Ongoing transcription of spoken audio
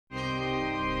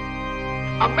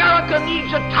America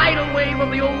needs a tidal wave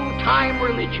of the old-time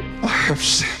religion. I have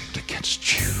sinned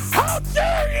against you. How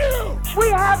dare you! We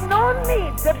have no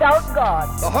need to doubt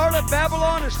God. The heart of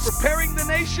Babylon is preparing the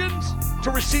nations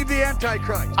to receive the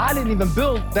Antichrist. I didn't even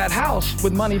build that house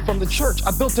with money from the church.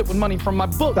 I built it with money from my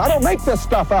book. I don't make this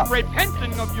stuff up.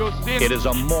 Repenting of your sin. It is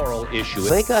a moral issue.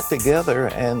 They got together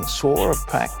and swore a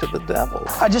pact to the devil.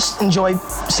 I just enjoy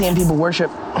seeing people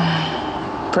worship,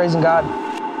 praising God.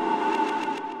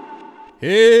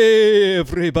 Hey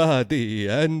everybody,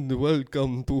 and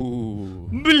welcome to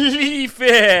Believe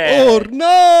It or Not,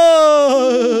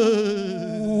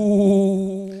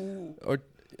 or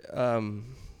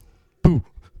boo.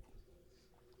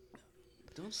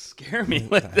 Don't scare me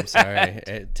with that. I'm sorry.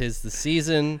 'Tis the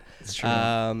season. It's true.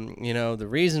 The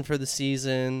reason for the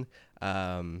season.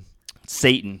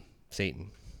 Satan.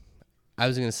 I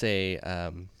was gonna say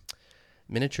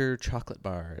miniature chocolate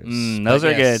bars. Those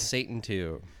are good. Satan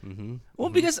too. Mm-hmm. Well,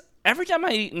 because every time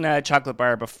I eat a chocolate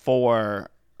bar before,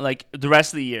 like the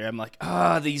rest of the year, I'm like,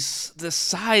 this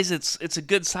size, it's a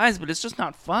good size, but it's just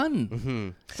not fun. Mm-hmm.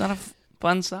 It's not a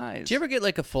fun size. Do you ever get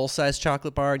like a full-size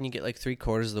chocolate bar and you get like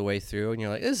 3/4 of the way through and you're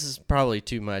like, this is probably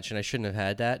too much and I shouldn't have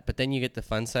had that, but then you get the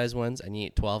fun-size ones and you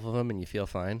eat 12 of them and you feel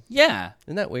fine? Yeah.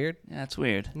 Isn't that weird? Yeah, it's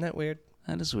weird. Isn't that weird?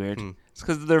 That is weird. It's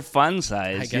because they're fun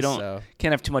size. I guess you don't so.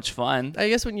 Can't have too much fun. I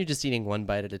guess when you're just eating one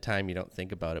bite at a time, you don't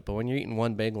think about it. But when you're eating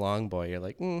one big long boy, you're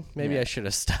like, maybe I should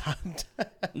have stopped.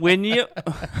 When you...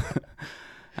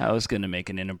 I was going to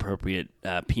make an inappropriate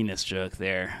penis joke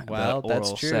there. Well, about that's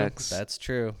oral true. Sex. That's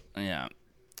true. Yeah.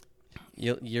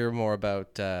 You're more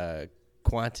about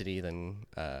quantity than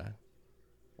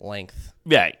length.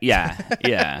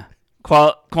 Yeah.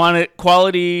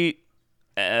 Quality...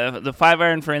 the 5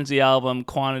 Iron Frenzy album,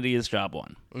 Quantity is job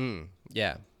one.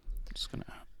 Yeah. I'm just going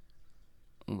to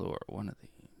lower one of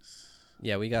these.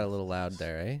 Yeah, we got a little loud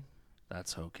there, eh?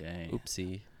 That's okay.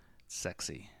 Oopsie.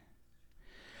 Sexy.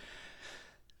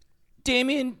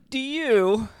 Damien, do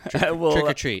you... Trick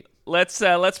or treat. Let's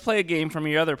play a game from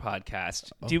your other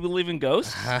podcast. Do you believe in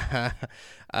ghosts?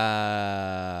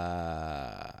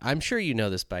 I'm sure you know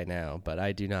this by now, but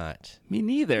I do not. Me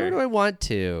neither. Nor do I want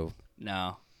to.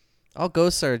 No. All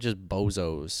ghosts are just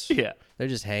bozos. Yeah. They're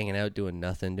just hanging out, doing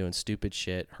nothing, doing stupid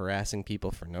shit, harassing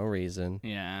people for no reason.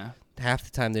 Yeah. Half the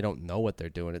time they don't know what they're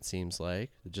doing, it seems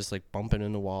like. They're just like bumping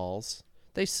into walls.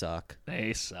 They suck.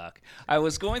 I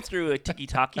was going through a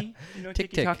tiki-taki. You know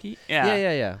tiki-taki?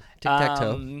 Yeah.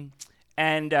 Tic-tac-toe.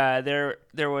 And there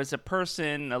was a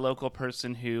local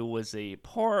person who was a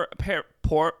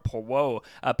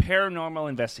paranormal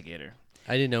investigator.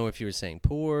 I didn't know if you were saying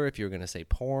poor, if you were going to say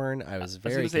porn. I was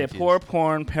very confused. I was going to say a poor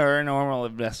porn paranormal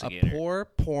investigator. A poor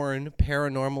porn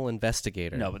paranormal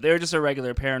investigator. No, but they were just a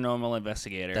regular paranormal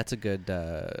investigator. That's a good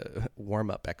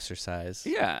warm-up exercise.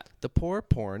 Yeah. The poor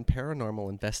porn paranormal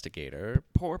investigator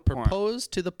proposed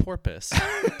proposed to the porpoise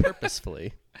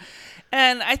purposefully.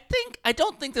 And I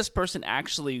don't think this person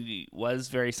actually was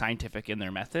very scientific in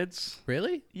their methods.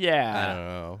 Really? Yeah. I don't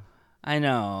know. I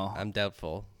know. I'm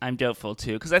doubtful. I'm doubtful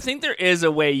too, because I think there is a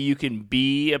way you can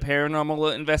be a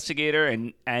paranormal investigator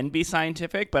and be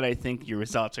scientific, but I think your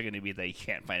results are going to be that you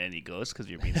can't find any ghosts because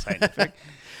you're being scientific.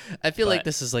 I feel like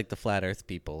this is like the flat Earth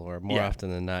people, or more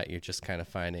often than not, you're just kind of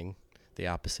finding the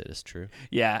opposite is true.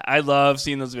 Yeah, I love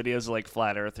seeing those videos of like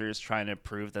flat earthers trying to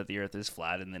prove that the Earth is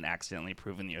flat and then accidentally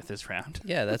proving the Earth is round.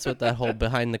 Yeah, that's what that whole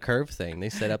behind the curve thing. They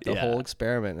set up the whole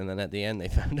experiment, and then at the end they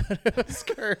found out it was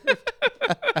curved.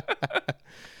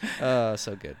 Oh,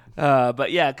 so good.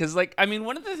 But yeah, because like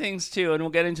one of the things too, and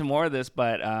we'll get into more of this,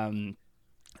 but I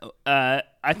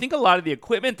think a lot of the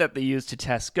equipment that they use to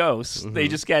test ghosts, they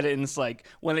just get it and it's like,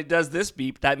 when it does this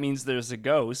beep, that means there's a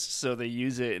ghost. So they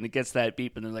use it and it gets that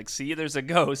beep and they're like, see, there's a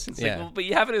ghost. It's like, well, but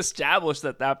you haven't established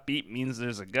that beep means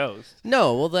there's a ghost.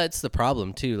 No, well, that's the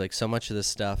problem too. Like so much of this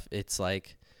stuff, it's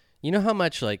like, you know how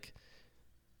much like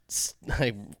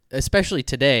especially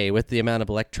today with the amount of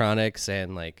electronics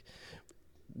and like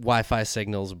Wi-Fi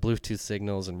signals, Bluetooth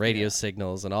signals and radio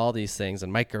signals and all these things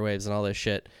and microwaves and all this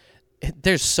shit.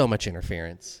 There's so much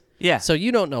interference. Yeah. So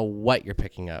you don't know what you're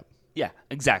picking up. Yeah,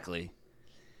 exactly.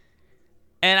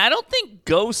 And I don't think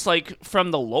ghosts, like,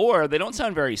 from the lore, they don't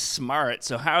sound very smart.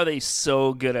 So how are they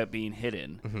so good at being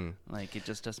hidden? Like, it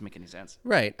just doesn't make any sense.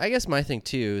 Right. I guess my thing,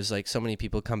 too, is, like, so many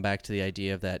people come back to the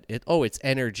idea of that, it's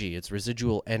energy. It's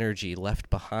residual energy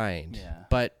left behind. Yeah.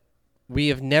 But we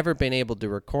have never been able to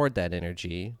record that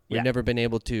energy. We've never been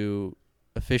able to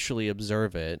officially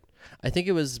observe it. I think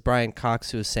it was Brian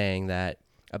Cox who was saying that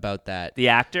about that. The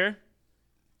actor?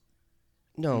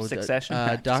 No, Succession.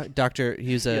 Doctor.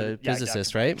 He was a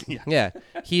physicist, right? Yeah.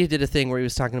 He did a thing where he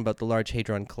was talking about the Large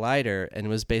Hadron Collider and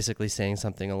was basically saying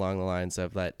something along the lines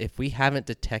of that: if we haven't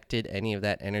detected any of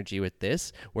that energy with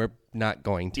this, we're not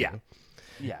going to. Yeah.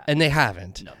 Yeah. And they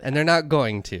haven't, and they're not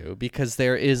going to because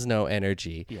there is no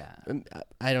energy. Yeah.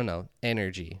 I don't know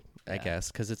energy. I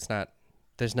guess because it's not.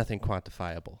 There's nothing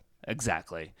quantifiable.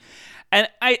 Exactly. And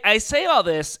I say all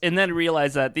this and then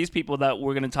realize that these people that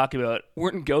we're going to talk about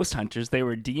weren't ghost hunters. They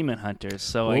were demon hunters.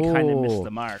 So I kind of missed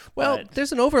the mark. Well,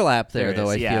 there's an overlap there,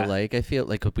 though, is, I feel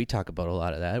like we talk about a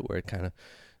lot of that where it kind of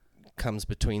comes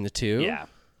between the two. Yeah.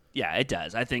 Yeah, it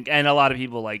does. I think, and a lot of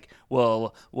people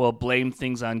will blame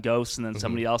things on ghosts, and then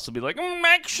somebody else will be like,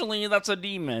 "Actually, that's a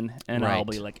demon," and I'll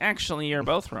be like, "Actually, you're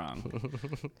both wrong."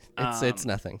 It's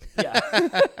nothing. Yeah.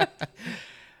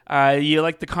 You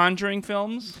like the Conjuring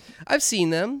films? I've seen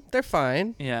them. They're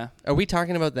fine. Yeah. Are we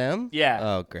talking about them? Yeah.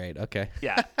 Oh, great. Okay.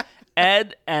 Yeah.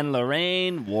 Ed and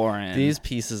Lorraine Warren. These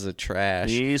pieces of trash.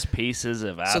 These pieces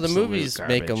of absolute So the movies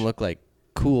garbage. make them look like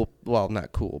cool. Well,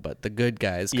 not cool, but the good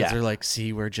guys. Because they're like,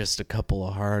 see, we're just a couple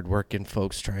of hard-working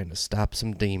folks trying to stop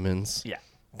some demons. Yeah.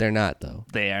 They're not, though.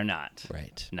 They are not.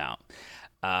 Right. No.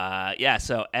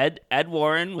 So Ed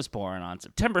Warren was born on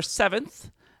September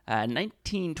 7th,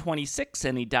 1926,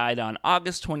 and he died on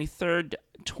August 23rd,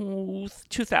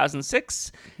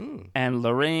 2006. And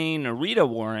Lorraine Rita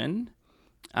Warren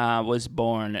was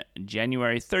born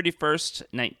January 31st,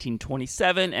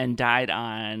 1927, and died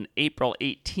on April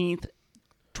 18th,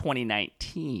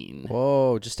 2019.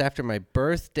 Whoa, just after my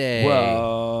birthday.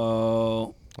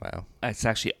 Whoa. Wow. It's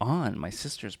actually on my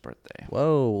sister's birthday.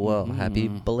 Whoa. Happy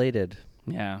belated.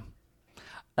 Yeah.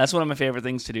 That's one of my favorite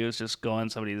things to do is just go on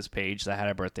somebody's page that had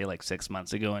a birthday like 6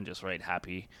 months ago and just write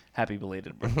happy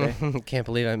belated birthday. Can't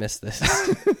believe I missed this.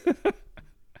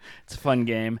 It's a fun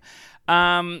game.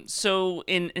 So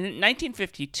in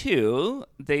 1952,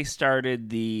 they started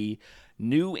the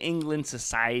New England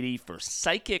Society for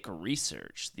Psychic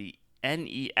Research, the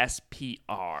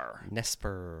NESPR.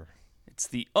 Nesper. It's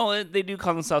they do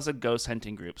call themselves a ghost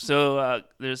hunting group. So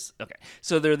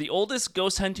So they're the oldest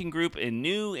ghost hunting group in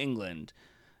New England,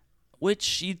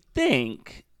 which you'd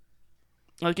think,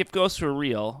 like if ghosts were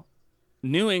real,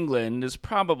 New England is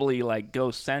probably like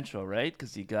Ghost Central, right?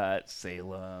 Because you got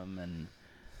Salem and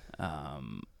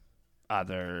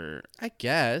other, I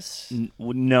guess,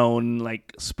 known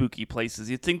like spooky places.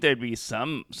 You'd think there'd be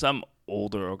some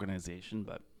older organization,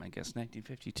 but I guess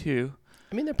 1952.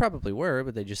 I mean, there probably were,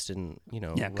 but they just didn't, Yeah,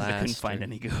 because they last. couldn't find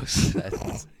any ghosts.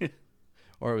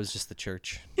 Or it was just the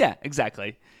church. Yeah,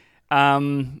 exactly.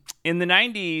 In the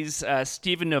 90s,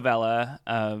 Stephen Novella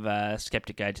of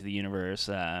Skeptic Guide to the Universe,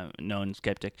 known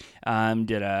skeptic,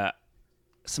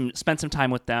 spent some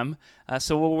time with them.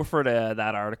 So we'll refer to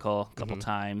that article a couple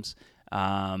times.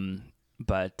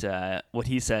 But what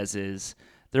he says is,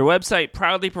 their website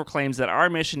proudly proclaims that our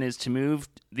mission is to move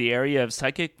the area of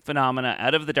psychic phenomena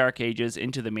out of the Dark Ages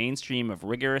into the mainstream of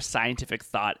rigorous scientific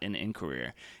thought and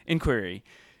inquiry.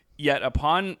 Yet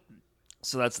upon...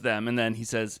 So that's them. And then he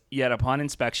says, yet upon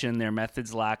inspection, their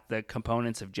methods lack the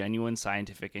components of genuine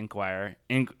scientific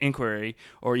inquiry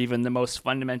or even the most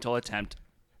fundamental attempt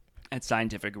at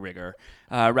scientific rigor.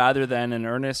 Rather than an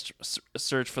earnest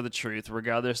search for the truth,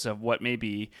 regardless of what may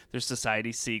be, their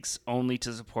society seeks only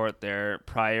to support their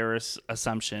prior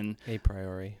assumption. A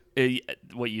priori.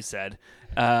 What you said,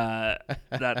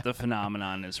 that the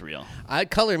phenomenon is real.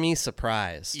 Color me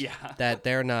surprised Yeah. that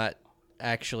they're not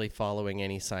actually following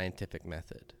any scientific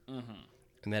method.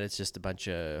 And that it's just a bunch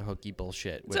of hokey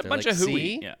bullshit. It's a bunch of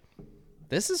hooey. Yeah.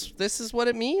 This is what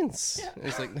it means. Yeah.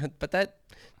 It's like, but that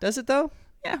does it though?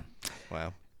 Yeah.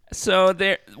 Wow. So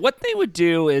what they would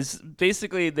do is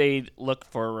basically they'd look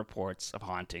for reports of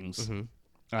hauntings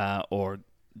or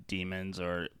demons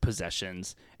or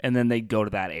possessions, and then they'd go to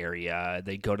that area,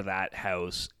 they'd go to that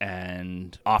house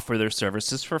and offer their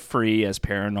services for free as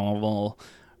paranormal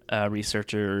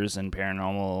researchers and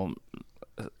paranormal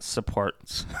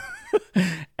supports.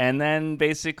 And then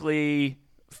basically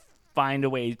find a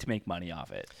way to make money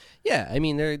off it. Yeah, I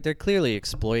mean they're clearly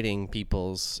exploiting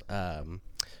people's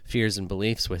fears and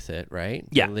beliefs with it, right?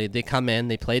 Yeah. They come in,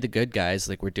 they play the good guys,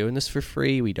 like we're doing this for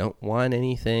free, we don't want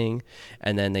anything,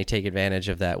 and then they take advantage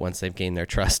of that once they've gained their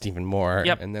trust even more.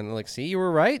 Yep. And then they're like, see, you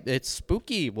were right, it's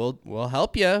spooky, we'll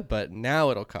help you, but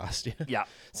now it'll cost you. Yeah.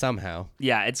 Somehow.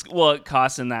 Yeah, it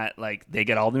costs in that like they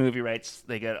get all the movie rights,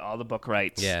 they get all the book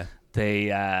rights. Yeah. They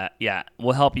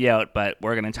we'll help you out, but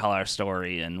we're gonna tell our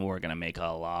story and we're gonna make a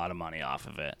lot of money off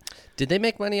of it. Did they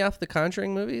make money off the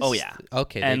Conjuring movies? Oh yeah.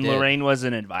 Okay. And they did. Lorraine was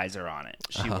an advisor on it.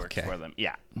 She worked Okay. for them.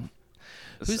 Yeah.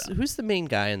 Who's the main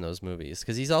guy in those movies?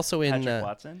 Because he's also in Patrick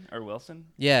Watson or Wilson.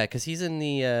 Yeah, because he's in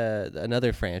the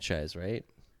another franchise, right?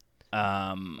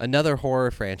 Another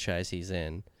horror franchise he's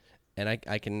in, and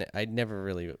I never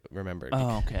really remembered.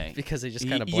 Oh, okay. Because they just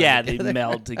kind of they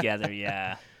meld together.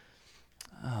 Yeah.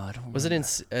 Oh, I don't. Was it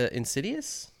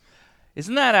Insidious?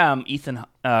 Isn't that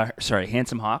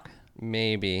Handsome Hawk?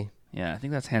 Maybe. Yeah, I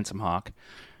think that's Handsome Hawk.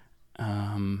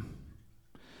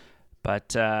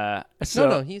 But no,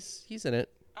 he's in it.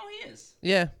 Oh, he is.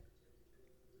 Yeah.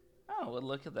 Oh, well,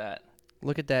 look at that.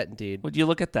 Look at that, indeed. Would you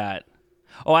look at that?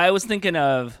 Oh, I was thinking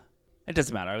of. It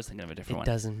doesn't matter. I was thinking of a different one.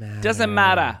 It doesn't matter. Doesn't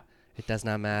matter. It does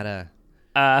not matter.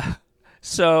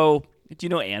 So, do you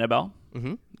know Annabelle?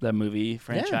 Mm-hmm. The movie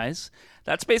franchise? Yeah.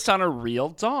 That's based on a real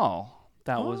doll.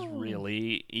 That was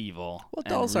really evil. Well,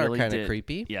 dolls are kind of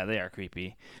creepy. Yeah, they are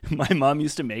creepy. My mom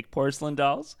used to make porcelain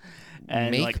dolls.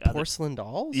 And porcelain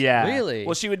dolls? Yeah. Really?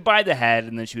 Well, she would buy the head,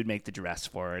 and then she would make the dress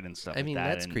for it and stuff like that. I mean,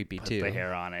 that's and creepy, put too. the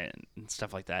hair on it and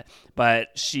stuff like that. But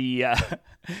she...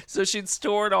 so she'd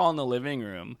store it all in the living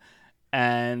room.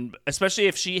 And especially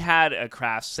if she had a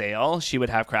craft sale, she would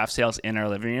have craft sales in our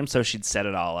living room, so she'd set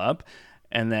it all up.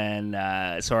 And then,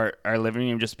 so our living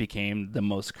room just became the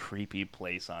most creepy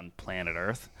place on planet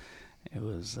Earth. It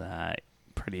was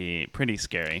pretty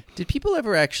scary. Did people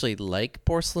ever actually like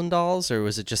porcelain dolls, or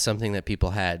was it just something that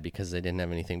people had because they didn't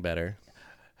have anything better?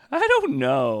 I don't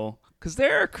know, because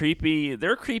they're creepy.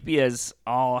 They're creepy as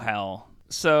all hell.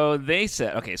 So they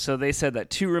said that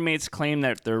two roommates claimed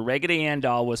that their Raggedy Ann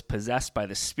doll was possessed by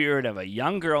the spirit of a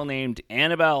young girl named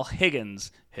Annabelle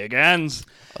Higgins. Oh,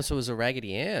 so it was a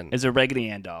Raggedy Ann. It's a Raggedy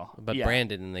Ann doll. But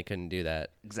branded, and they couldn't do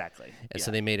that. Exactly. And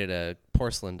so they made it a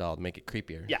porcelain doll to make it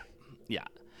creepier. Yeah.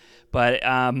 But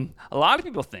a lot of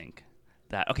people think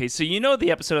that, okay, so you know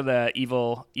the episode of the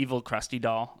evil Krusty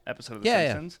doll episode of The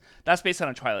Simpsons? Yeah. That's based on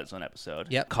a Twilight Zone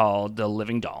episode called The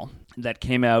Living Doll that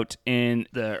came out in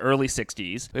the early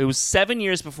 60s. It was 7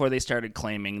 years before they started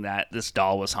claiming that this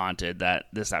doll was haunted that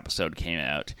this episode came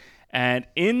out. And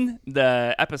in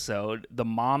the episode, the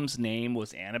mom's name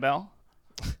was Annabelle.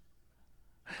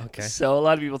 Okay. So a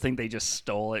lot of people think they just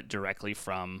stole it directly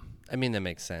from... I mean, that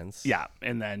makes sense. Yeah,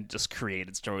 and then just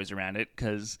created stories around it,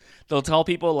 because they'll tell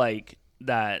people, like,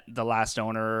 that the last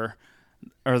owner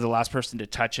or the last person to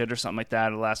touch it or something like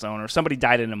that, or the last owner, somebody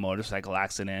died in a motorcycle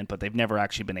accident, but they've never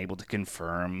actually been able to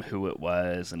confirm who it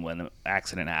was and when the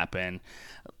accident happened.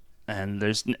 And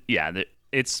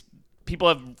it's people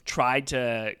have tried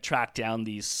to track down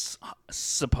these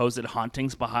supposed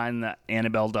hauntings behind the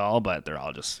Annabelle doll, but they're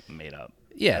all just made up.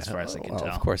 Yeah, as far as I can tell.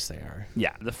 Of course they are.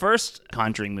 Yeah, the first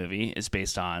Conjuring movie is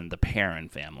based on the Perron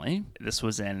family. This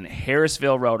was in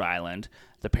Harrisville, Rhode Island.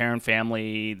 The Perron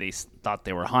family, they thought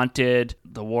they were haunted.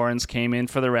 The Warrens came in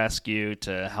for the rescue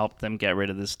to help them get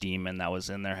rid of this demon that was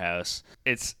in their house.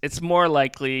 It's more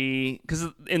likely, because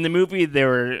in the movie they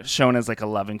were shown as like a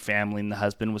loving family, and the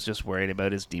husband was just worried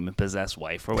about his demon-possessed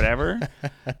wife or whatever.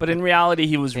 But in reality,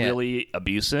 he was really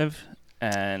abusive,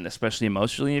 and especially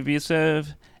emotionally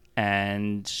abusive.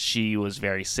 And she was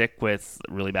very sick with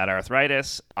really bad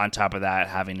arthritis. On top of that,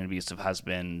 having an abusive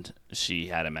husband, she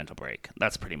had a mental break.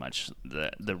 That's pretty much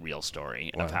the real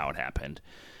story of how it happened.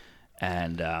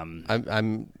 And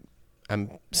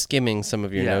I'm skimming some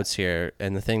of your notes here,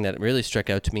 and the thing that really struck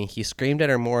out to me, he screamed at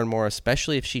her more and more,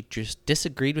 especially if she just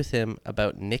disagreed with him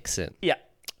about Nixon. Yeah.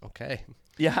 Okay.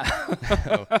 Yeah.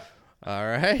 All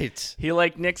right. He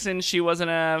liked Nixon. She wasn't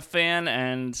a fan,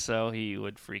 and so he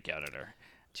would freak out at her.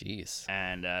 Jeez.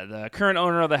 And the current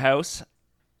owner of the house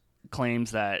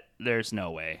claims that there's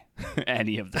no way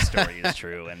any of the story is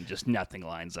true, and just nothing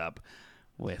lines up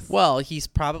with... Well, he's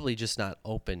probably just not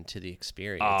open to the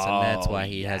experience, and that's why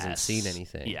he hasn't seen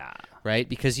anything. Yeah. Right?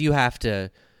 Because you have to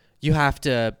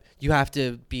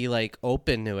be like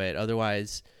open to it,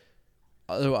 otherwise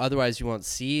you won't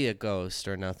see a ghost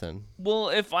or nothing.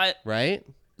 Well, right?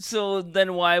 So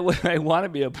then why would I want to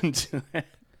be open to it?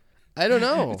 I don't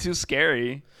know. It's too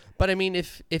scary. But I mean,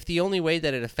 if the only way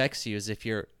that it affects you is if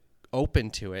you're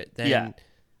open to it,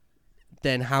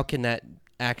 then how can that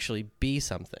actually be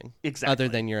something other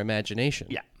than your imagination?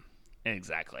 Yeah,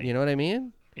 exactly. You know what I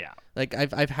mean? Yeah. Like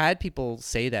I've had people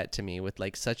say that to me with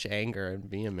like such anger and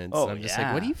vehemence. And I'm just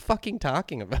like, what are you fucking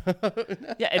talking about?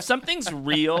 Yeah, if something's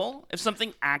real, if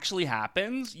something actually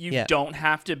happens, you don't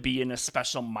have to be in a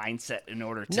special mindset in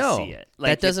order to see it.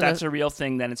 Like if that's a real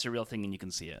thing, then it's a real thing and you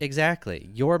can see it. Exactly.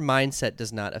 Your mindset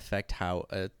does not affect how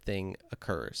a thing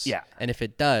occurs. Yeah. And if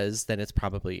it does, then it's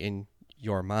probably in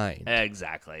your mind.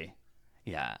 Exactly.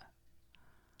 Yeah.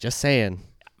 Just saying.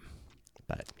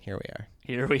 But here we are.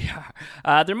 Here we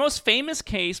are. Their most famous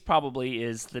case probably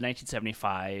is the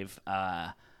 1975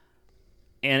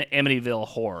 Amityville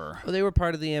Horror. Oh, they were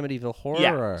part of the Amityville Horror.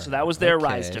 Yeah, so that was their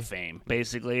rise to fame.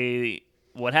 Basically,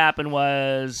 what happened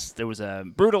was there was a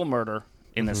brutal murder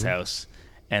in this house,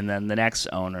 and then the next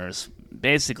owners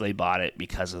basically bought it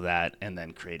because of that and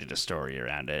then created a story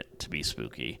around it to be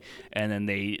spooky. And then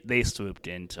they swooped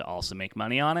in to also make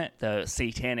money on it. The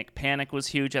satanic panic was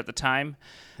huge at the time,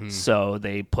 so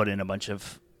they put in a bunch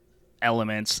of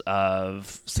elements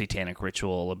of satanic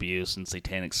ritual abuse and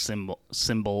satanic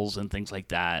symbols and things like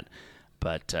that.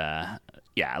 But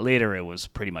later it was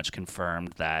pretty much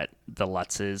confirmed that the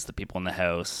Lutzes, the people in the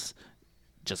house,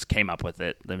 just came up with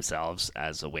it themselves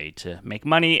as a way to make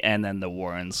money, and then the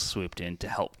Warrens swooped in to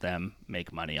help them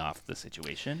make money off the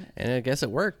situation. And I guess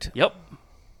it worked. Yep.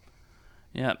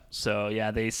 So,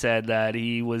 they said that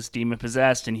he was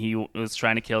demon-possessed and he was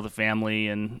trying to kill the family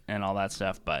and all that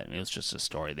stuff, but it was just a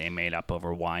story they made up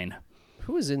over wine.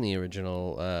 Who was in the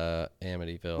original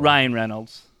Amityville? Ryan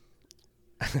Reynolds.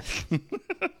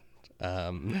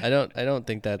 I don't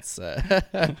think that's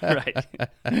right.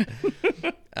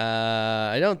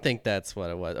 I don't think that's what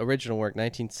it was. Original work,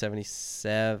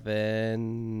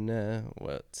 1977.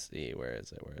 Let's see, where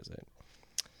is it?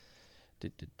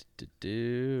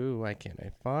 Why can't I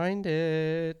find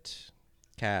it?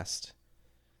 Cast.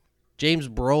 James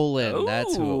Brolin.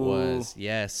 That's who it was.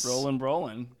 Yes.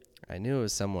 Brolin. I knew it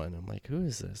was someone. I'm like, who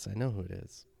is this? I know who it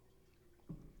is.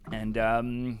 And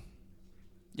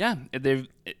they've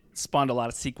spawned a lot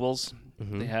of sequels.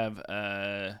 They have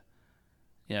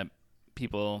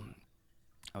people.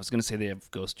 I was gonna say they have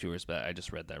ghost tours, but I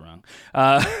just read that wrong.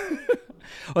 Well,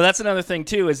 that's another thing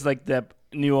too. Is like the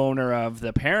new owner of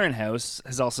the parent house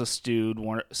has also sued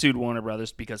Warner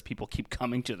Brothers because people keep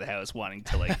coming to the house wanting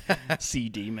to like see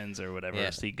demons or whatever,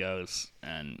 or see ghosts,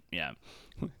 and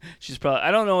she's probably.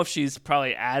 I don't know if she's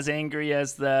probably as angry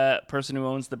as the person who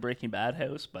owns the Breaking Bad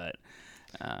house, but.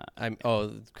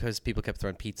 Because people kept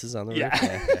throwing pizzas on the roof.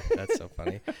 Yeah, that's so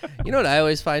funny. You know what I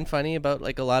always find funny about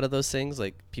like a lot of those things,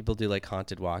 like people do like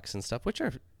haunted walks and stuff, which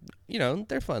are,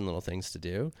 they're fun little things to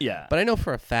do. Yeah. But I know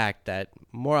for a fact that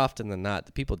more often than not,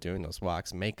 the people doing those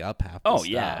walks make up half the stuff.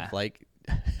 Yeah. Like,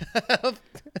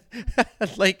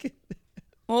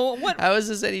 well, how is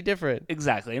this any different?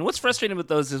 Exactly. And what's frustrating with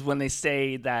those is when they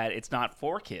say that it's not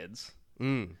for kids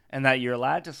and that you're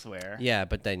allowed to swear. Yeah,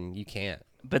 but then you can't.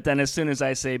 But then as soon as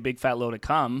I say big fat load of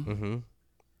cum,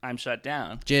 I'm shut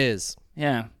down. Jizz.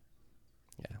 Yeah.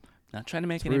 Not trying to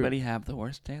make anybody have the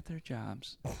worst day at their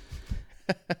jobs.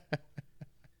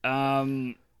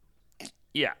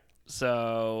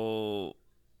 So...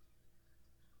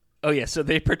 so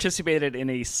they participated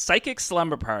in a psychic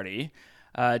slumber party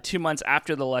 2 months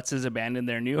after the Lutzes abandoned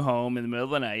their new home in the middle of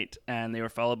the night, and they were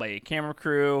followed by a camera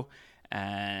crew.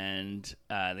 And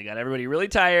they got everybody really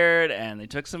tired, and they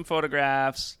took some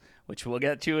photographs, which we'll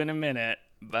get to in a minute.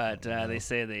 But they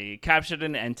say they captured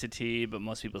an entity, but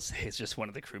most people say it's just one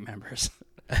of the crew members.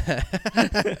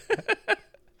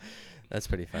 That's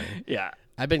pretty funny. Yeah.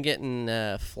 I've been getting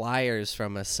flyers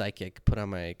from a psychic put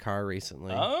on my car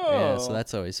recently. Oh. Yeah, so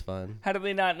that's always fun. How do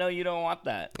they not know you don't want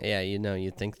that? Yeah,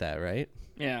 you'd think that, right?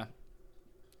 Yeah.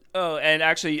 Oh, and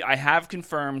actually, I have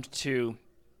confirmed, too,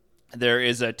 there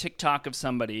is a TikTok of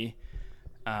somebody,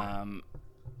 and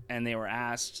they were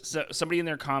asked, so somebody in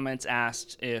their comments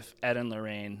asked if Ed and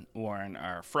Lorraine Warren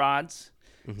are frauds.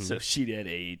 So she did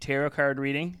a tarot card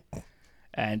reading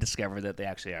and discovered that they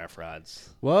actually are frauds.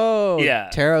 Whoa. Yeah.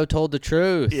 Tarot told the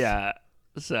truth. Yeah.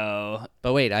 So.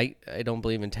 But wait, I don't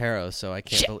believe in tarot, so I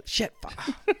can't believe. Shit.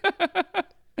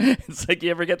 It's like,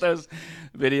 you ever get those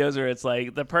videos where it's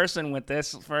like the person with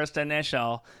this first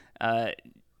initial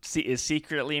is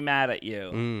secretly mad at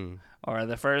you, or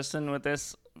the person with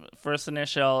this first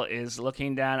initial is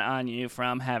looking down on you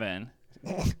from heaven.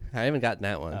 I haven't gotten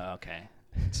that one. Oh, okay.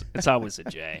 It's always a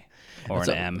J or an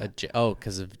M.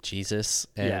 Because of Jesus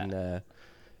and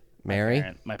Mary?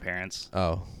 My parents.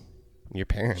 Oh, your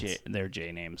parents. They're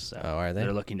J names. So are they?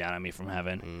 They're looking down on me from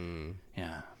heaven.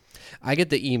 Yeah. I get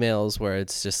the emails where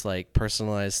it's just like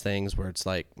personalized things where it's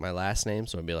like my last name,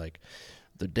 so it'd be like,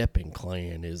 the Depping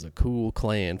clan is a cool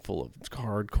clan full of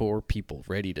hardcore people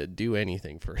ready to do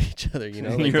anything for each other.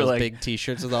 Like those big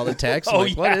T-shirts with all the text.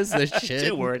 What is this shit?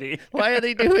 Too wordy. Why are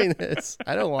they doing this?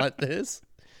 I don't want this.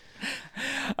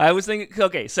 I was thinking.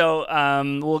 Okay, so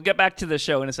we'll get back to the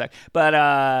show in a sec.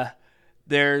 But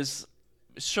there's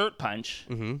Shirt Punch,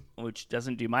 which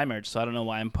doesn't do my merch, so I don't know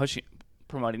why I'm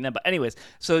promoting them. But anyways,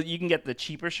 so you can get the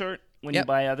cheaper shirt when you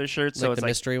buy other shirts. So it's the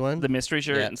mystery one? The mystery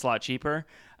shirt, and it's a lot cheaper.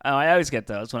 I always get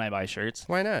those when I buy shirts.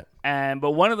 Why not?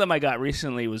 But one of them I got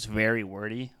recently was very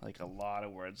wordy, like a lot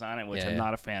of words on it, which I'm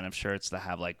not a fan of shirts that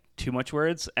have like too much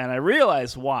words. And I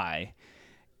realized why.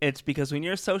 It's because when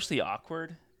you're socially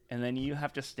awkward and then you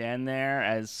have to stand there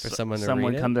as For someone to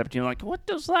someone read comes it? up to you like, what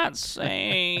does that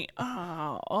say?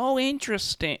 Oh,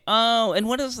 interesting. Oh, and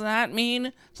what does that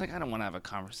mean? It's like, I don't want to have a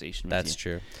conversation with you. That's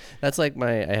true. That's like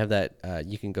I have that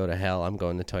you can go to hell, I'm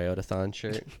going to Toyota-thon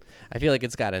shirt. I feel like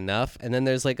it's got enough. And then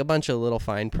there's like a bunch of little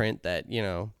fine print that,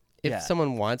 if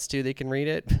someone wants to, they can read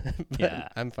it.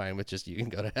 But I'm fine with just you can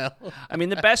go to hell. I mean,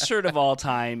 the best shirt of all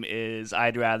time is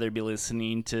I'd rather be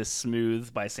listening to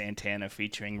Smooth by Santana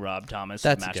featuring Rob Thomas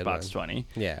That's from a good Matchbox one. 20.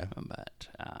 Yeah. But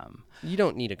You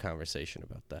don't need a conversation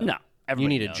about that. no, You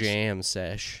everybody need knows. a jam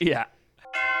sesh. Yeah.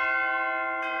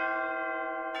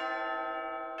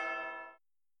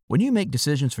 When you make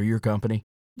decisions for your company,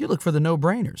 you look for the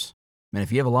no-brainers. And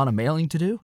if you have a lot of mailing to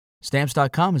do,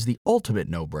 Stamps.com is the ultimate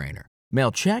no-brainer. Mail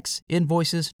checks,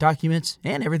 invoices, documents,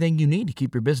 and everything you need to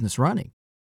keep your business running.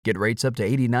 Get rates up to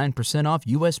 89% off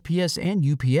USPS and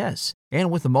UPS. And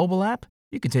with the mobile app,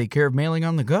 you can take care of mailing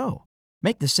on the go.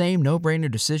 Make the same no-brainer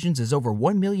decisions as over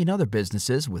 1 million other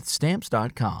businesses with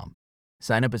Stamps.com.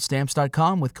 Sign up at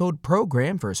Stamps.com with code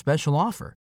PROGRAM for a special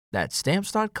offer. That's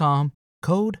Stamps.com,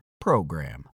 code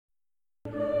PROGRAM.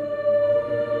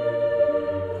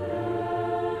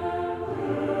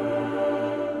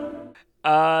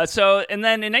 And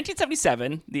then in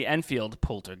 1977, the Enfield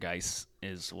poltergeist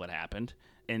is what happened.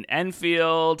 In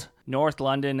Enfield, North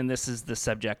London, and this is the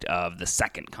subject of the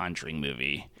second Conjuring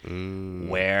movie,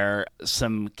 where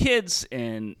some kids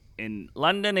in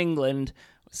London, England,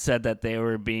 said that they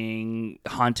were being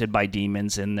haunted by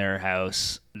demons in their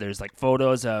house. There's like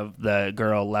photos of the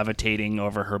girl levitating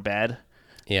over her bed.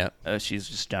 Yeah. She's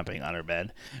just jumping on her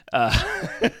bed.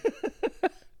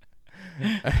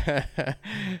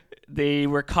 They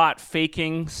were caught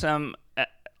faking some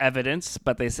evidence,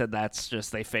 but they said that's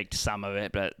just they faked some of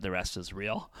it, but the rest is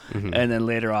real. Mm-hmm. And then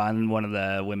later on, one of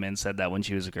the women said that when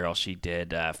she was a girl, she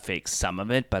did fake some of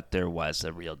it, but there was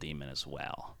a real demon as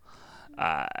well.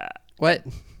 What?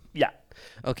 Yeah.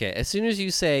 Okay, as soon as you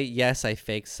say, yes, I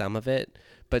faked some of it,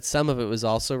 but some of it was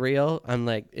also real, I'm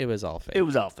like, it was all fake. It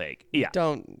was all fake. Yeah.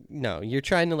 You're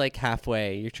trying to like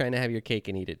halfway, you're trying to have your cake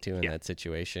and eat it too in that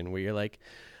situation where you're like,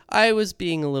 I was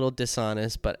being a little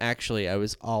dishonest, but actually I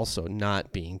was also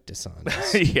not being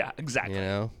dishonest. Yeah, exactly. You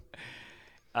know?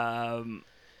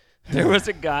 There was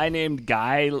a guy named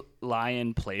Guy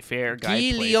Lyon Playfair.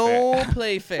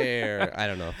 Playfair. I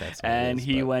don't know if that's what and it is,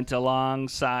 he went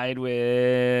alongside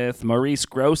with Maurice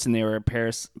Grosse, and they were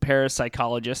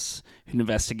parapsychologists who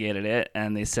investigated it,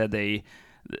 and they said the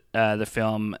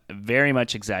film very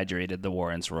much exaggerated the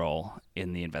Warrens' role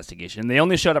in the investigation. They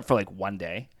only showed up for like one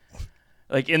day.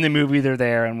 Like in the movie, they're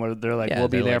there and they're like, we'll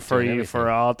be there for you for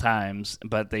all times.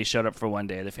 But they showed up for one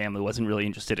day. The family wasn't really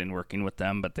interested in working with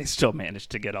them, but they still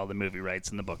managed to get all the movie rights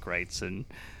and the book rights and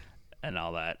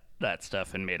all that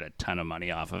stuff and made a ton of money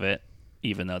off of it,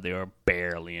 even though they were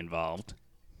barely involved.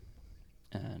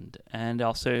 And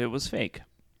also it was fake.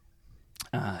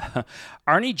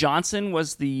 Arnie Johnson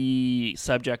was the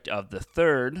subject of the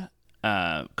third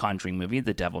Conjuring movie,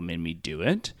 The Devil Made Me Do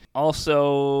It.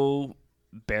 Also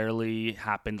barely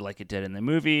happened like it did in the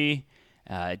movie.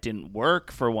 It didn't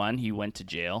work, for one. He went to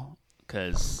jail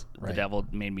because The Devil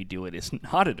Made Me Do It is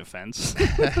not a defense.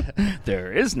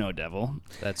 There is no devil.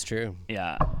 That's true.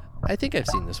 Yeah. I think I've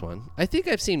seen this one. I think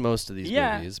I've seen most of these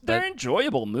movies. But they're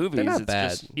enjoyable movies. They're not It's bad.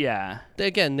 just, yeah.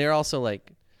 Again, they're also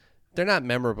like, they're not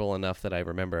memorable enough that I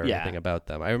remember everything about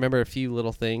them. I remember a few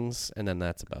little things, and then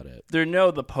that's about it. They're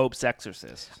no The Pope's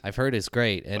Exorcist. I've heard it's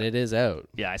great, and it is out.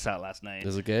 Yeah, I saw it last night.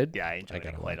 Is it good? Yeah, I enjoyed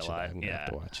it quite a lot. I'm gonna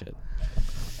have to watch it.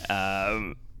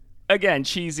 Again,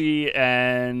 cheesy,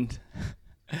 and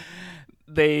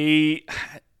they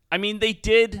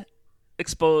did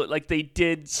expose, like they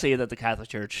did say that the Catholic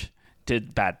Church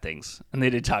did bad things, and they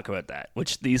did talk about that,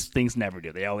 which these things never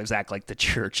do. They always act like the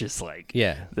church is like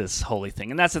this holy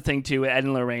thing, and that's the thing too. Ed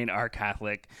and Lorraine are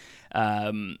Catholic,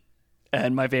 and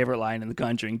my favorite line in The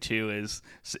Conjuring 2 is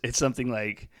it's something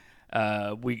like,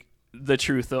 the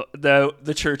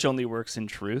church only works in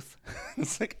truth.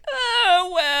 It's like,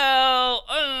 all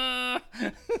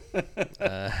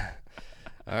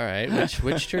right,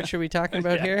 which church are we talking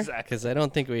about here? Exactly. Because I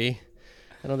don't think we're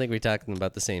talking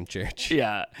about the same church.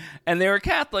 Yeah, and they were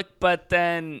Catholic, but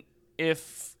then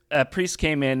if a priest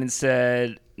came in and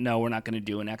said, no, we're not going to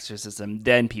do an exorcism,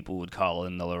 then people would call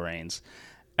in the Lorraines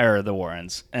or the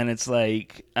Warrens. And it's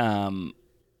like,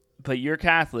 but you're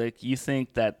Catholic, you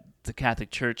think that the Catholic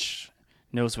Church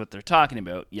knows what they're talking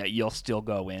about, yet you'll still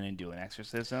go in and do an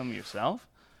exorcism yourself?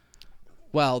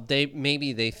 Well, they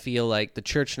feel like the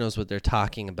church knows what they're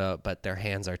talking about, but their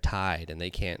hands are tied and they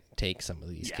can't take some of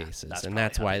these cases, and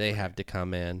that's why they have to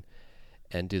come in.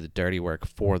 and do the dirty work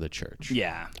for the church.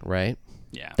 Yeah. Right?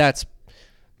 Yeah. That's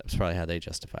probably how they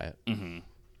justify it. Mm-hmm.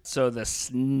 So the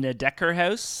Snedeker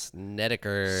House.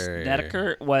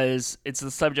 Snedeker it's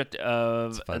the subject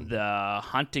of the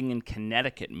Haunting in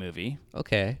Connecticut movie.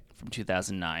 Okay. From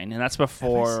 2009, and that's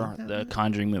before the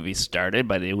Conjuring movie started,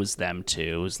 but it was them too.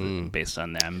 It was based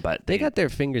on them, but they got their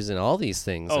fingers in all these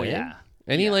things. Oh, eh? yeah.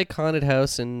 Any like haunted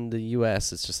house in the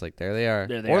U.S., it's just like there they are.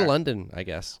 There they or are. London, I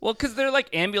guess. Well, because they're like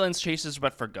ambulance chases,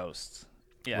 but for ghosts.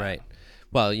 Yeah. Right.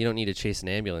 Well, you don't need to chase an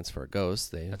ambulance for a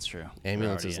ghost. That's true.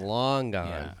 Ambulance is long gone.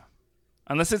 Yeah.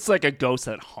 Unless it's like a ghost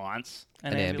that haunts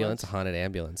an ambulance. A haunted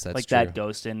ambulance. That's like true. that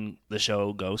ghost in the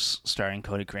show Ghosts, starring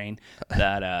Cody Crane,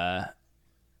 that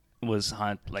was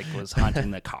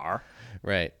haunting the car.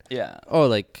 Right. Yeah. Oh,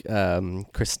 like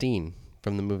Christine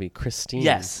from the movie Christine.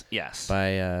 Yes.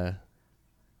 By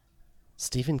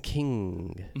Stephen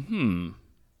King. Hmm.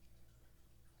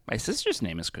 My sister's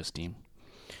name is Christine.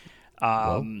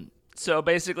 So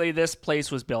basically, this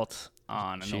place was built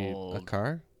on an old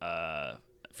car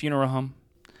funeral home,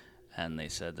 and they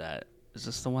said that is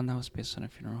this the one that was based on a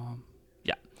funeral home?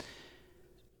 Yeah.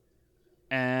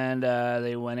 And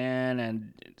they went in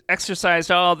and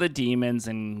exorcised all the demons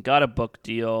and got a book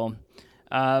deal.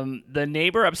 The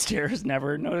neighbor upstairs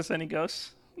never noticed any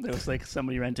ghosts. There was like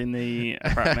somebody renting the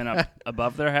apartment up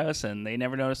above their house, and they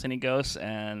never noticed any ghosts.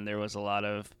 And there was a lot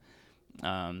of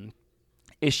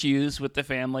issues with the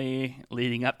family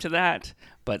leading up to that,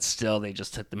 but still they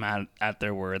just took them out at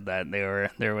their word that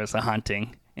there was a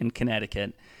haunting in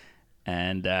Connecticut.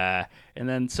 And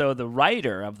then so the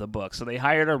writer of the book, so they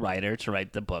hired a writer to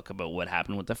write the book about what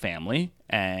happened with the family,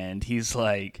 and he's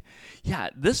like, yeah,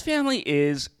 this family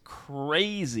is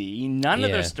crazy. None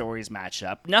of their stories match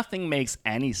up. Nothing makes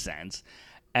any sense.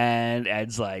 And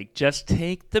Ed's like, just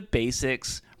take the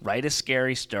basics, write a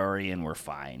scary story, and we're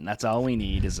fine. That's all we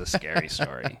need is a scary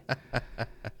story.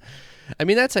 I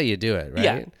mean, that's how you do it, right?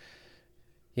 Yeah.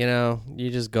 You know,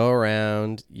 you just go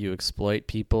around, you exploit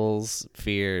people's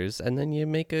fears, and then you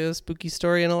make a spooky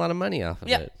story and a lot of money off of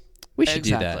it. We should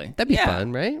do that. That'd be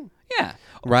fun, right? Yeah.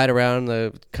 Ride around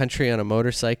the country on a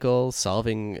motorcycle,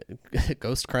 solving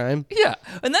ghost crime. Yeah.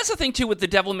 And that's the thing, too, with the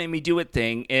Devil Made Me Do It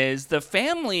thing, is the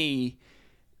family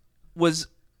was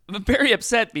very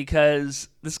upset because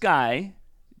this guy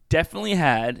definitely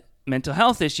had mental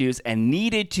health issues and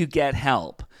needed to get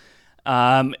help.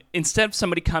 Instead of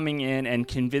somebody coming in and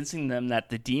convincing them that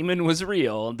the demon was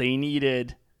real, he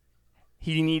needed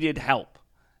help.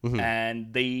 Mm-hmm.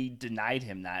 And they denied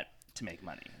him that to make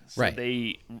money. So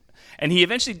right. And he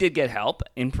eventually did get help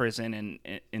in prison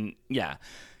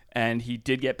and he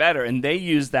did get better. And they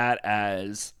used that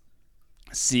as,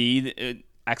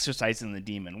 exorcising the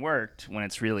demon worked, when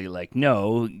it's really like,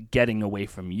 no, getting away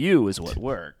from you is what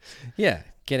worked. Yeah,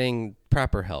 getting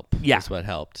proper help is what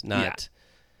helped, not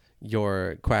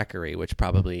your quackery, which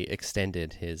probably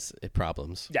extended his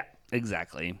problems. Yeah,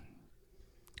 exactly.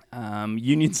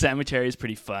 Union Cemetery is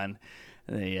pretty fun.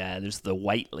 There's the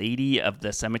White Lady of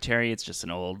the cemetery. It's just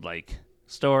an old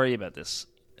story about this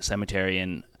cemetery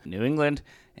in New England,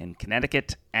 in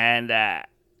Connecticut, and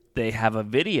they have a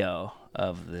video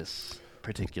of this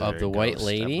particular of the White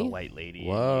Lady? Of the White Lady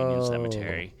Whoa. in Union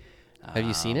Cemetery. Have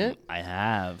you seen it? I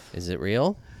have. Is it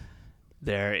real?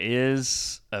 There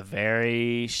is a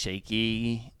very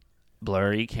shaky,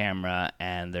 blurry camera,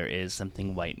 and there is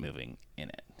something white moving in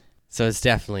it. So it's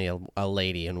definitely a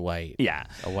lady in white. Yeah.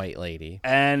 A white lady.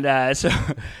 And so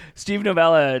Steve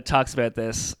Novella talks about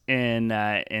this in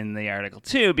the article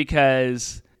too,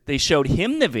 because they showed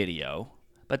him the video,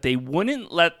 but they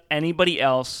wouldn't let anybody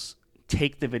else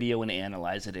take the video and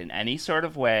analyze it in any sort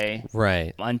of way.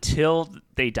 Right. Until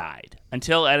they died.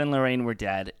 Until Ed and Lorraine were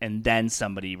dead, and then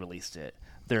somebody released it.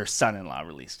 Their son-in-law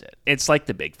released it. It's like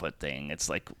the Bigfoot thing. It's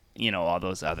like, all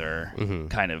those other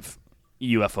kind of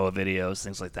UFO videos,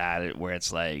 things like that, where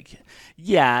it's like,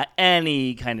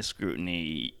 any kind of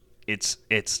scrutiny, it's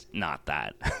not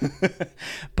that.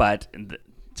 But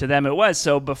to them it was.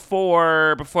 So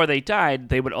before they died,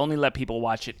 they would only let people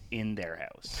watch it in their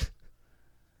house.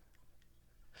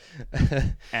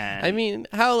 And I mean,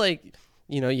 how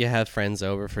you have friends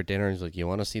over for dinner and it's like, you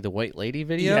want to see the White Lady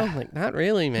video? Yeah. Like, not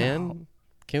really, man. No.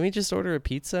 Can we just order a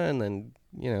pizza and then,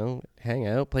 hang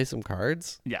out, play some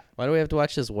cards? Yeah. Why do we have to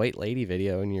watch this White Lady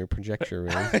video in your projector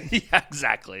room? Yeah,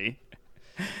 exactly.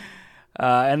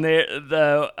 And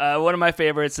one of my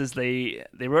favorites is they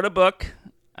wrote a book,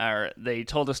 or they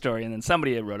told a story, and then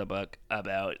somebody wrote a book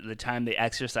about the time they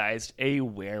exorcised a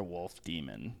werewolf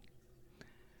demon.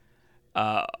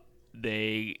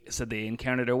 They said they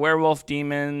encountered a werewolf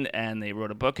demon, and they wrote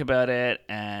a book about it,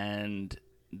 and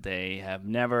they have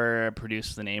never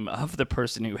produced the name of the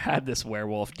person who had this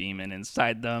werewolf demon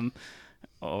inside them,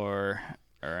 or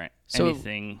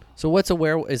anything. So what's a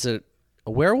werewolf? Is it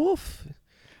a werewolf?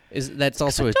 That's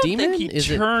also a demon? I don't think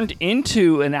he turned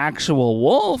into an actual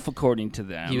wolf, according to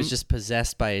them. He was just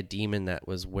possessed by a demon that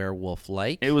was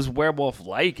werewolf-like? It was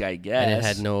werewolf-like, I guess. And it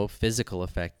had no physical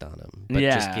effect on him, but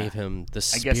just gave him the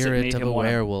spirit of a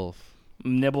werewolf.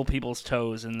 Nibble people's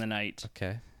toes in the night.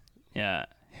 Okay. Yeah.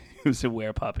 He was a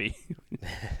werepuppy.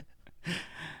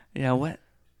 Yeah, what?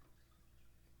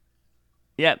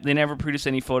 Yeah, they never produced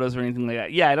any photos or anything like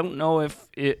that. Yeah, I don't know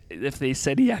if they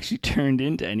said he actually turned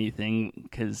into anything,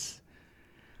 because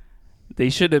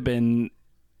they should have been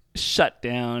shut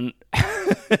down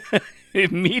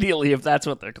immediately if that's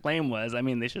what their claim was. I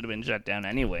mean, they should have been shut down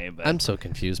anyway. But I'm so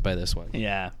confused by this one.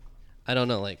 Yeah. I don't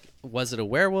know, was it a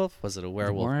werewolf? Was it a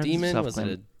werewolf demon? Was it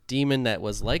a demon that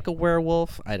was like a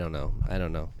werewolf? I don't know.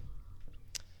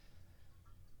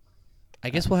 I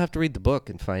guess we'll have to read the book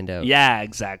and find out. Yeah,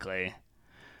 exactly.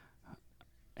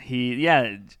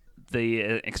 The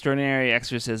extraordinary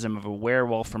exorcism of a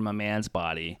werewolf from a man's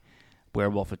body.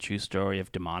 Werewolf, a true story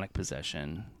of demonic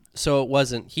possession. So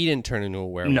he didn't turn into a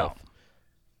werewolf. No.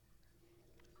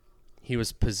 He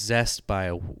was possessed by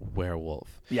a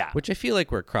werewolf. Yeah. Which I feel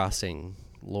like we're crossing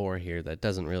lore here that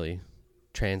doesn't really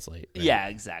translate. Right? Yeah,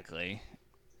 exactly.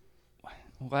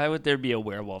 Why would there be a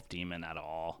werewolf demon at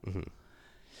all? Mm-hmm.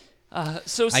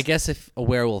 So I guess if a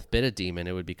werewolf bit a demon,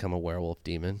 it would become a werewolf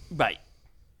demon. Right.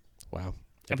 Wow.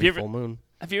 Full moon.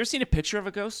 Have you ever seen a picture of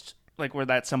a ghost? Like where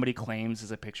that somebody claims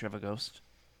is a picture of a ghost?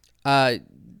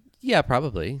 Yeah,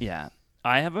 probably. Yeah.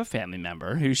 I have a family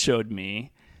member who showed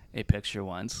me a picture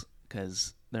once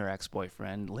because their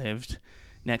ex-boyfriend lived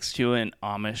next to an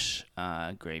Amish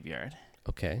graveyard.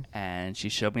 Okay. And she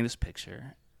showed me this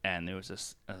picture, and there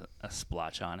was a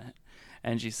splotch on it.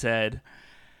 And she said,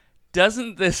 would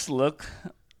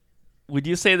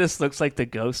you say this looks like the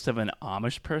ghost of an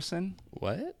Amish person?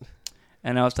 What?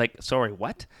 And I was like, sorry,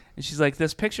 what? And she's like,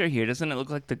 this picture here, doesn't it look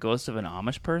like the ghost of an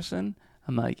Amish person?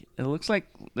 I'm like, it looks like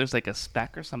there's like a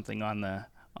speck or something on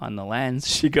the lens.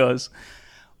 She goes,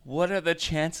 what are the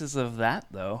chances of that,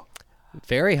 though?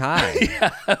 Very high. Yeah,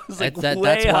 I was like, that's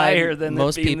way higher why than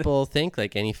most people think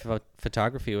like any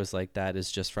photography was like that is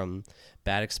just from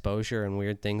bad exposure and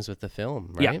weird things with the film,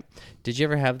 right? Yeah. Did you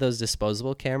ever have those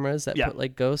disposable cameras that put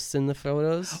like ghosts in the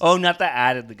photos? Oh, not that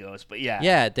added the ghost, but yeah.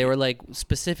 Yeah, they were like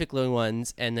specific little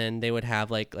ones, and then they would have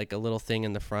like a little thing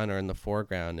in the front or in the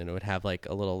foreground, and it would have like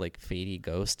a little like fadey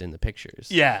ghost in the pictures.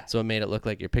 Yeah. So it made it look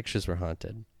like your pictures were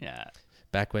haunted. Yeah.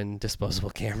 Back when disposable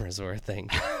cameras were a thing.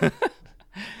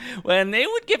 When they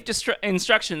would give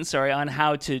instructions, on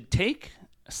how to take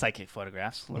psychic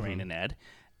photographs, Lorraine and Ed,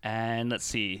 and let's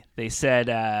see, they said,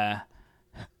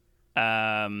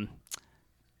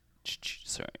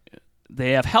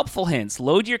 they have helpful hints.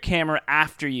 Load your camera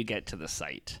after you get to the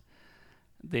site.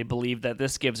 They believe that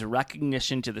this gives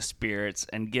recognition to the spirits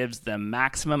and gives them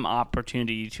maximum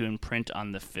opportunity to imprint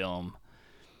on the film.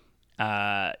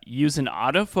 Use an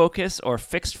autofocus or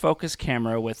fixed focus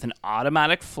camera with an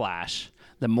automatic flash.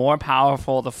 The more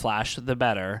powerful the flash, the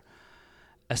better.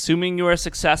 Assuming you are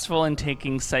successful in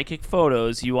taking psychic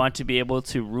photos, you want to be able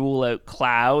to rule out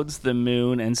clouds, the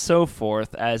moon, and so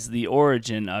forth as the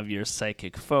origin of your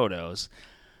psychic photos.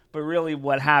 But really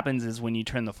what happens is when you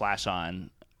turn the flash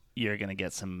on, you're going to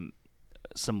get some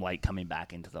light coming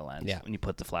back into the lens when you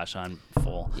put the flash on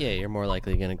full. Yeah, you're more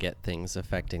likely going to get things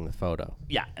affecting the photo.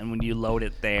 Yeah, and when you load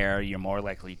it there, you're more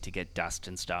likely to get dust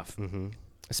and stuff. Mm-hmm.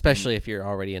 Especially if you're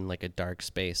already in like a dark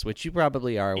space, which you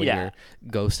probably are when you're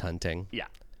ghost hunting. Yeah.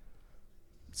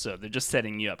 So they're just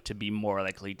setting you up to be more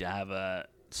likely to have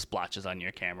splotches on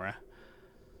your camera.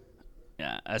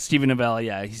 Yeah. Stephen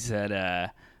Novell, he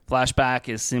said, flashback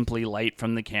is simply light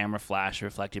from the camera flash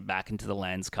reflected back into the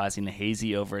lens, causing a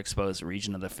hazy, overexposed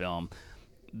region of the film.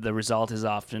 The result is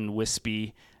often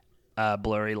wispy,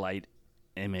 blurry light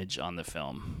image on the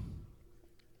film.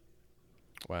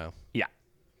 Wow. Yeah.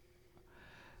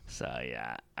 So,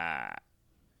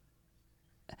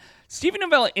 Stephen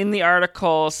Novella in the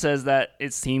article says that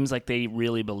it seems like they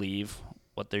really believe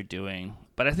what they're doing.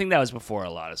 But I think that was before a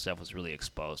lot of stuff was really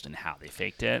exposed and how they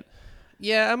faked it.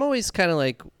 Yeah, I'm always kind of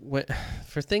like,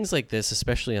 for things like this,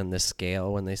 especially on this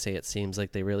scale, when they say it seems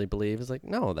like they really believe, it's like,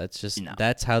 no,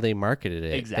 that's how they marketed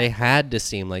it. Exactly. They had to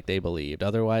seem like they believed.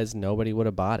 Otherwise, nobody would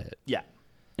have bought it. Yeah,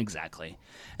 exactly.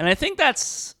 And I think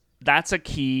that's a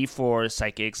key for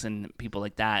psychics and people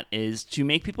like that, is to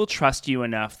make people trust you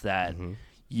enough that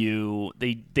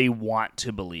they want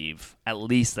to believe, at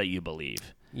least that you believe.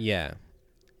 Yeah.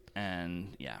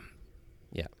 And yeah.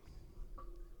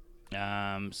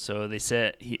 So they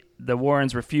said the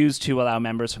Warrens refused to allow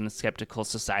members from the Skeptical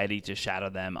Society to shadow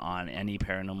them on any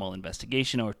paranormal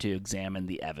investigation or to examine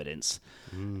the evidence.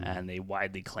 And they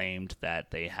widely claimed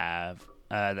that they have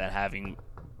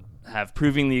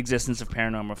proving the existence of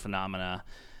paranormal phenomena.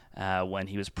 When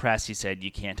he was pressed, he said,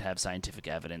 "You can't have scientific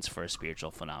evidence for a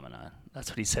spiritual phenomenon." That's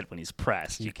what he said when he's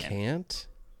pressed. You can't?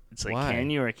 It's like, Why? can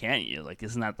you or can't you? Like,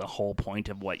 isn't that the whole point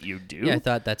of what you do? Yeah, I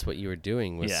thought that's what you were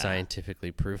doing was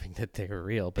scientifically proving that they were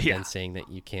real, but then saying that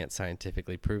you can't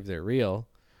scientifically prove they're real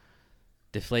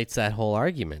deflates that whole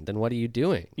argument. Then what are you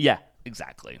doing? Yeah,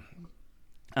 exactly.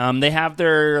 They have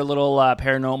their little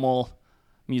paranormal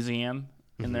museum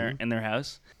in their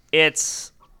house.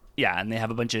 It's and they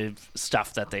have a bunch of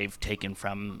stuff that they've taken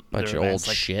from bunch their of events,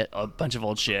 old shit. A bunch of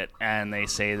old shit, and they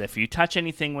say that if you touch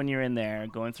anything when you're in there,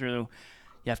 going through.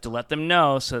 You have to let them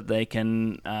know so that they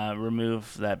can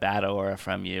remove that bad aura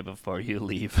from you before you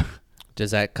leave.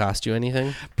 Does that cost you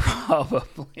anything?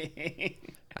 Probably.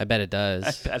 I bet it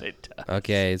does. I bet it does.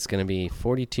 Okay, it's going to be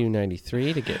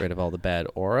 $42.93 to get rid of all the bad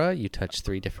aura. You touch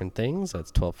 3 different things.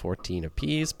 That's $12.14 a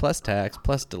piece, plus tax,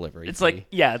 plus delivery. It's fee.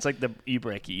 it's like the you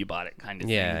break it, you bought it kind of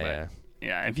thing. Yeah.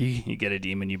 Yeah, if you get a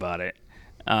demon, you bought it.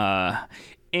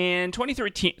 In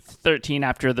 2013,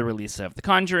 after the release of The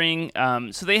Conjuring,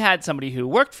 so they had somebody who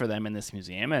worked for them in this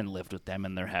museum and lived with them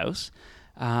in their house.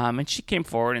 And she came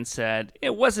forward and said, I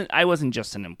wasn't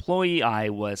just an employee, I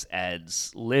was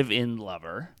Ed's live-in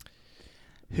lover,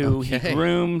 who he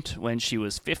groomed when she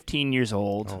was 15 years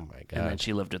old. Oh, my God. And then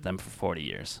she lived with them for 40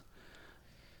 years.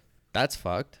 That's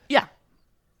fucked. Yeah.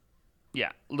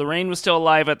 Yeah. Lorraine was still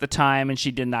alive at the time, and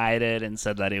she denied it and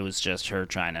said that it was just her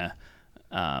trying to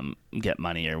get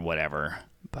money or whatever.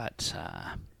 But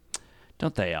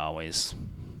don't they always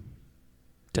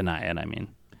deny it? I mean,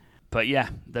 but yeah,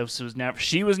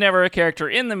 she was never a character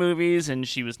in the movies, and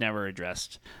she was never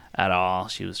addressed at all.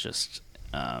 She was just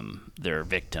their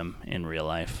victim in real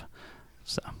life.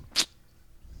 So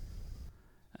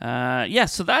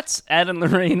so that's Ed and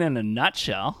Lorraine in a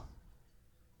nutshell.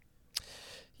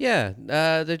 Yeah,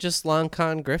 they're just long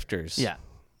con grifters. Yeah,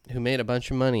 who made a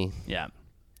bunch of money. Yeah.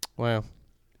 Wow.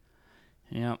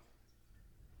 Yeah.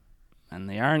 And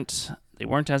they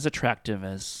weren't as attractive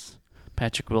as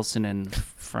Patrick Wilson and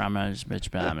Fromage Bitch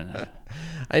Bam.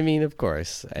 I mean, of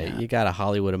course. You got to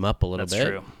Hollywood them up a little bit. That's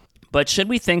true. But should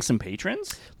we thank some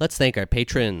patrons? Let's thank our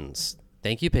patrons.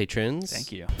 Thank you, patrons.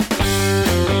 Thank you.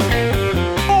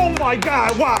 Oh my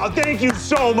God! Wow! Thank you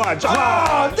so much.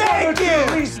 Oh, thank you.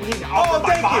 Oh,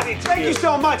 thank you. Thank you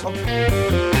so much.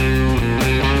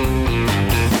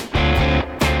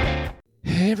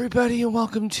 Hey everybody, and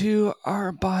welcome to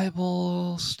our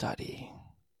Bible study.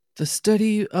 The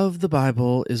study of the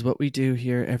Bible is what we do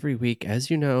here every week, as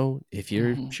you know, if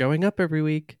you're showing up every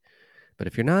week. But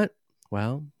if you're not,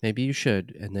 well, maybe you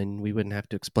should, and then we wouldn't have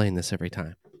to explain this every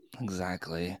time.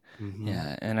 Exactly. Mm-hmm.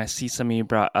 Yeah, and I see some of you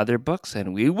brought other books,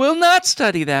 and we will not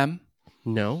study them.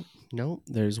 No.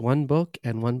 There's one book,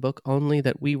 and one book only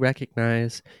that we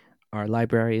recognize. Our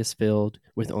library is filled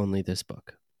with only this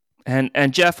book. And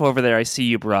Jeff over there, I see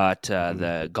you brought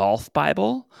the Golf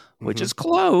Bible, which is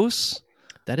close.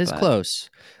 That is close.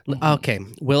 Okay,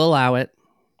 we'll allow it.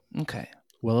 Okay.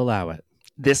 We'll allow it.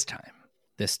 This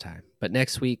time. But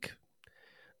next week,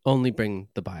 only bring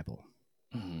the Bible.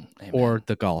 Or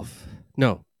the golf.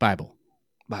 No, Bible.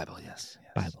 Bible, yes.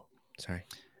 Bible. Sorry.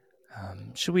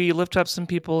 Should we lift up some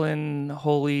people in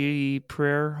holy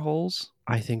prayer holes?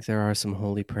 I think there are some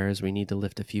holy prayers. We need to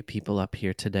lift a few people up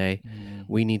here today.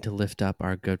 We need to lift up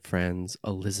our good friends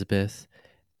Elizabeth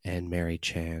and Mary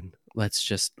Chan. Let's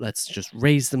just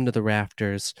raise them to the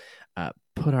rafters,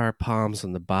 put our palms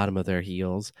on the bottom of their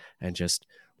heels, and just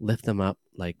lift them up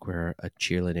like we're a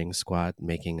cheerleading squad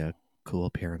making a cool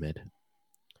pyramid.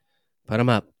 Put them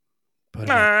up.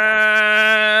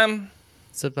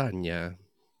 Savanya.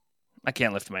 I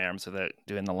can't lift my arms without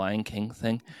doing the Lion King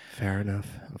thing. Fair enough.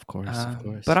 Of course.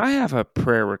 But I have a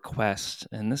prayer request,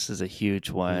 and this is a huge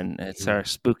one. It's our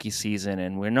spooky season,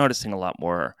 and we're noticing a lot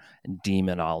more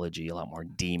demonology, a lot more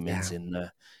demons in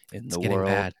the it's world. Getting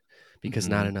bad because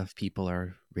not enough people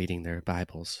are reading their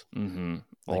Bibles. Like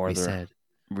or they're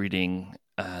reading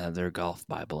their golf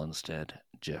Bible instead,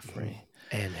 Jeffrey.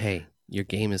 And hey, your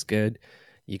game is good.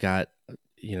 You got,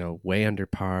 way under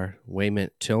par,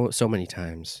 so many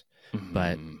times.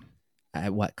 But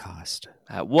at what cost?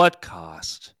 At what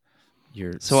cost?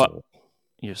 Your soul.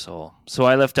 Your soul. So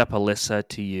I lift up Alyssa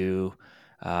to you,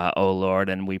 O Lord,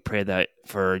 and we pray that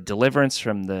for deliverance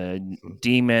from the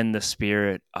demon, the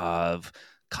spirit of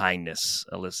kindness.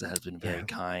 Alyssa has been very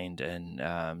kind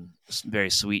and very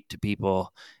sweet to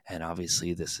people, and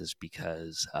obviously this is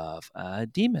because of a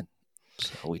demon.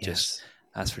 So we just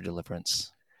ask for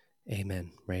deliverance.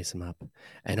 Amen. Raise him up.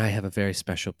 And I have a very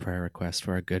special prayer request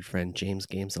for our good friend James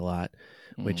Games-A-Lot,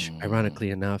 which, ironically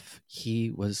enough,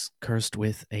 he was cursed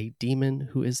with a demon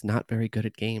who is not very good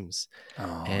at games.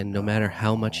 And no matter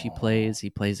how much he plays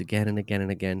again and again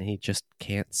and again. He just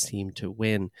can't seem to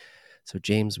win. So,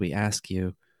 James, we ask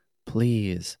you,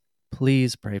 please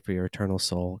pray for your eternal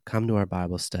soul. Come to our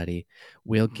Bible study.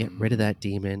 We'll get rid of that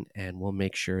demon, and we'll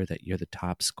make sure that you're the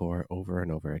top scorer over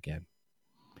and over again.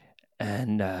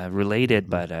 And related,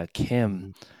 but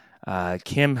Kim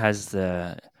has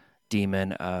the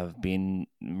demon of being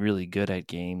really good at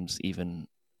games, even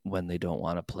when they don't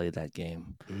want to play that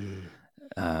game.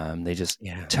 They just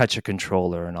touch a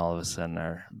controller, and all of a sudden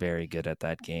are very good at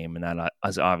that game, and that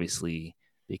is obviously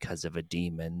because of a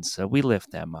demon. So we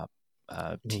lift them up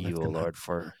to you, O Lord,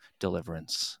 for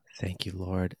deliverance. Thank you,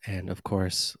 Lord. And of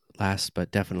course, last but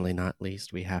definitely not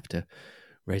least, we have to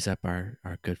raise up our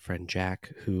good friend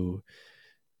Jack, who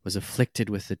was afflicted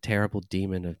with the terrible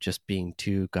demon of just being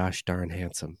too gosh darn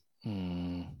handsome.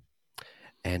 And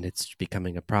it's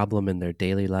becoming a problem in their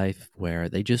daily life where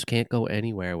they just can't go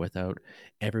anywhere without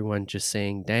everyone just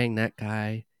saying, dang, that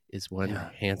guy is one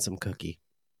handsome cookie.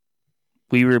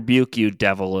 We rebuke you,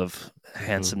 devil of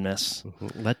handsomeness.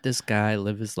 Let this guy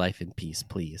live his life in peace,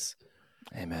 please.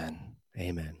 Amen.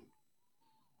 Amen.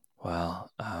 Well,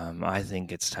 I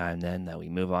think it's time then that we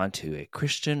move on to a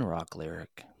Christian rock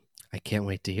lyric. I can't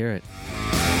wait to hear it.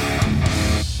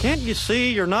 Can't you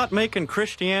see you're not making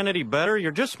Christianity better?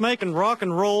 You're just making rock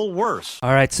and roll worse.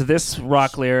 All right, so this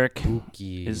rock lyric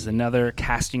is another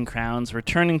Casting Crowns,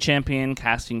 returning champion,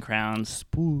 Casting Crowns.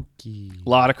 Spooky. A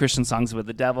lot of Christian songs about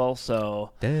the devil,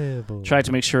 so tried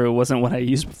to make sure it wasn't what I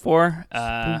used before.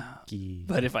 Spooky.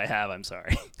 But if I have, I'm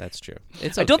sorry. That's true.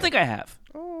 I don't think I have.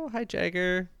 Oh, hi,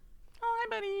 Jagger. Oh,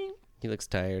 hi, buddy. He looks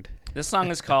tired. This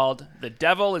song is called The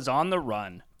Devil is on the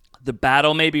Run. The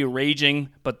battle may be raging,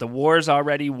 but the war's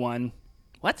already won.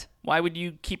 What? Why would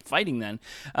you keep fighting then?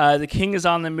 The king is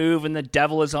on the move and the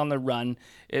devil is on the run.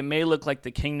 It may look like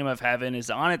the kingdom of heaven is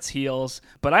on its heels,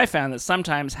 but I found that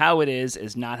sometimes how it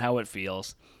is not how it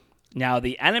feels. Now,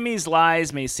 the enemy's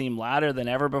lies may seem louder than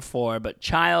ever before, but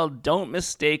child, don't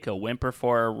mistake a whimper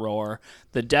for a roar.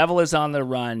 The devil is on the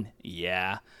run.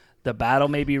 Yeah. The battle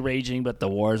may be raging, but the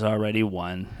war's already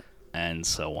won. And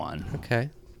so on. Okay.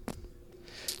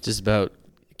 Just about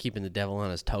keeping the devil on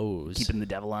his toes. Keeping the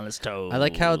devil on his toes. I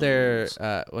like how they're,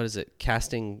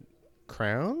 casting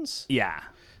crowns? Yeah.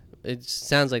 It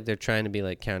sounds like they're trying to be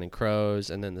like Counting Crows,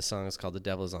 and then the song is called The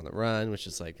Devil's on the Run, which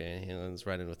is like he's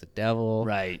running with the devil.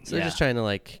 Right. So they're just trying to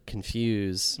like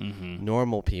confuse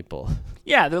normal people.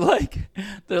 Yeah, they're like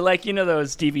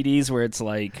those DVDs where it's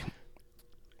like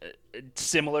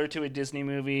similar to a Disney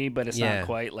movie, but it's not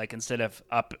quite. Like instead of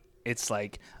up, it's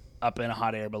like up in a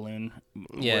hot air balloon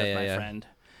with my friend.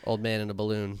 Old man in a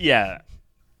balloon. Yeah.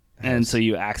 And so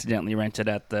you accidentally rented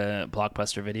at the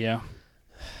Blockbuster Video.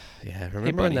 Yeah,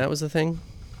 remember when that was a thing?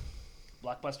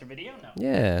 Blockbuster Video? No.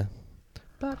 Yeah.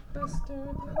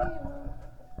 Blockbuster Video.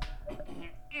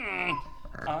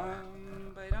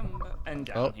 And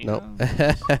down, nope.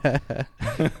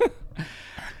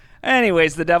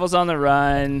 Anyways, the devil's on the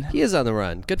run. He is on the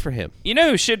run. Good for him. You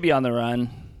know who should be on the run?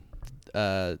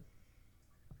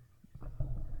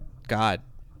 God.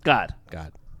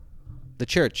 The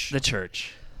church.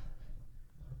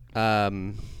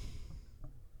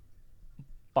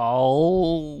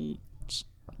 Baldwin.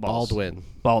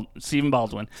 Stephen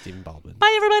Baldwin.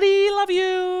 Bye, everybody. Love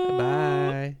you.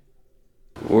 Bye.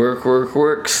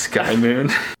 Work, Sky Moon.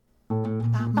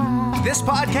 This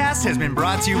podcast has been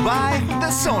brought to you by the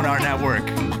Sonar Network.